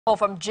Well,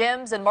 from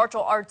gyms and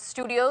martial arts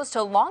studios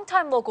to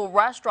longtime local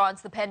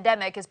restaurants, the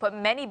pandemic has put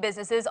many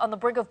businesses on the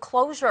brink of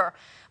closure.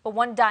 But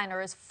one diner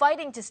is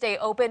fighting to stay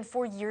open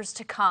for years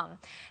to come.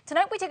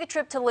 Tonight, we take a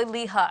trip to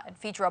Liliha and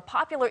feature a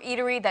popular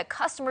eatery that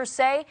customers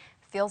say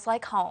feels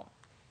like home.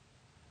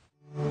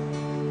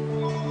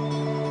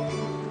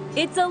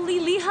 It's a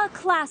Liliha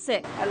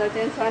classic. Hello,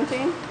 James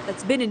Fountain.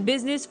 That's been in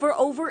business for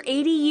over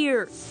 80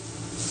 years.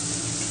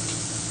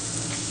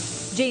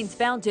 Jane's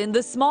Fountain,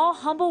 the small,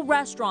 humble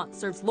restaurant,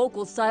 serves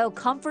local-style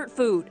comfort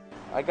food.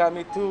 I got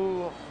me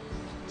two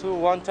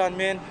wonton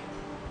men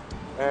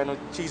and a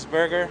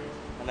cheeseburger,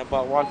 and I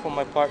bought one for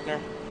my partner.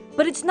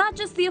 But it's not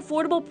just the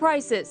affordable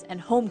prices and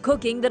home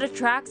cooking that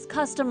attracts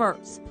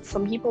customers.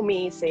 Some people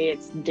may say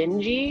it's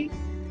dingy,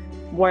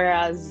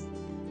 whereas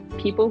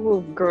people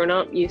who've grown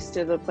up used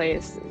to the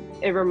place,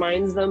 it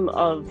reminds them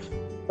of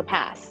the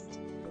past.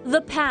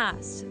 The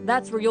past,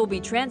 that's where you'll be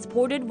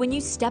transported when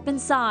you step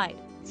inside.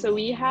 So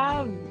we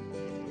have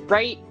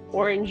bright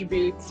orange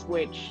booths,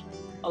 which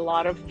a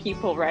lot of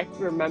people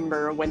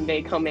remember when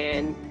they come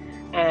in.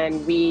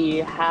 And we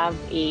have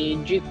a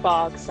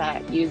jukebox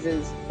that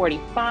uses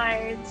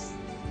 45s.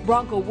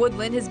 Bronco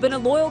Woodland has been a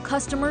loyal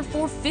customer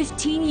for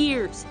 15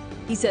 years.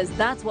 He says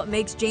that's what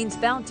makes Jane's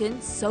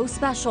Fountain so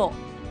special.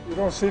 You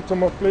don't see too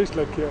much place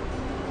like here.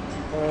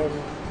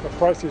 The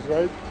price is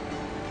right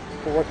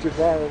for what you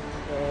buy.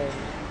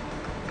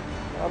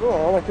 I don't know,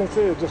 all I can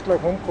say is just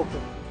like home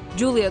cooking.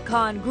 Julia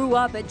Khan grew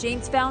up at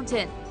Jane's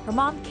Fountain. Her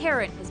mom,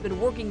 Karen, has been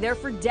working there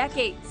for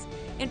decades.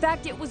 In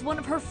fact, it was one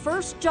of her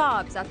first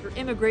jobs after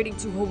immigrating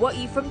to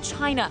Hawaii from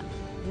China.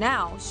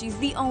 Now she's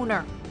the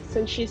owner.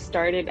 Since she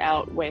started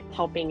out with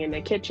helping in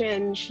the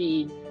kitchen,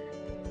 she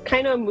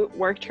kind of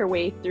worked her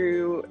way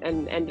through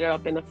and ended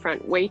up in the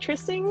front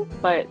waitressing,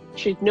 but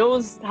she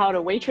knows how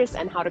to waitress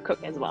and how to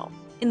cook as well.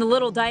 In the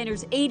Little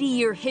Diner's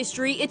 80-year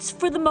history, it's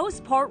for the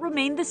most part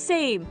remained the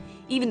same.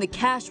 Even the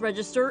cash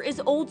register is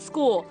old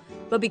school.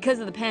 But because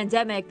of the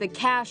pandemic, the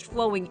cash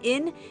flowing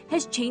in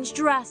has changed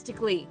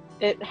drastically.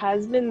 It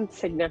has been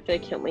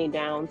significantly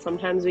down.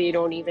 Sometimes we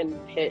don't even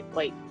hit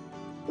like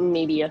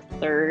maybe a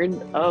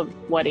third of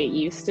what it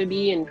used to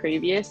be in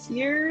previous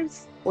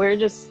years. We're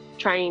just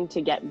trying to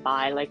get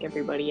by like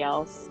everybody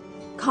else.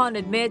 Khan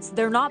admits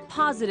they're not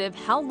positive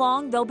how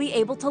long they'll be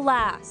able to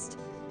last.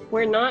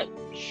 We're not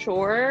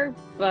sure,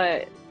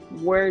 but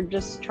we're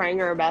just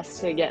trying our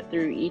best to get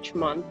through each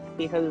month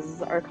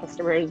because our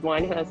customers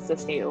want us to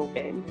stay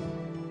open.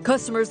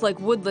 Customers like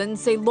Woodland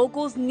say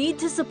locals need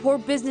to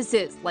support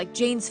businesses like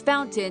Jane's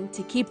Fountain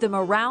to keep them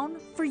around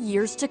for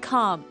years to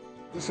come.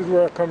 This is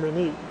where I come and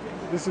eat.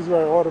 This is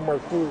where I order my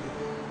food.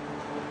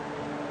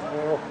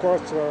 And of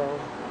course,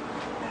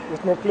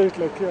 there's no place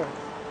like here.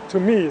 To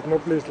me, it's no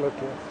place like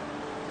here.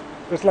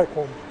 It's like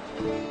home.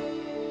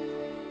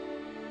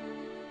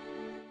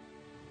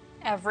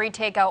 Every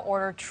takeout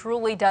order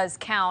truly does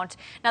count.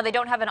 Now, they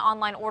don't have an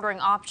online ordering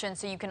option,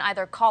 so you can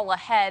either call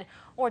ahead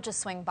or just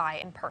swing by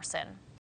in person.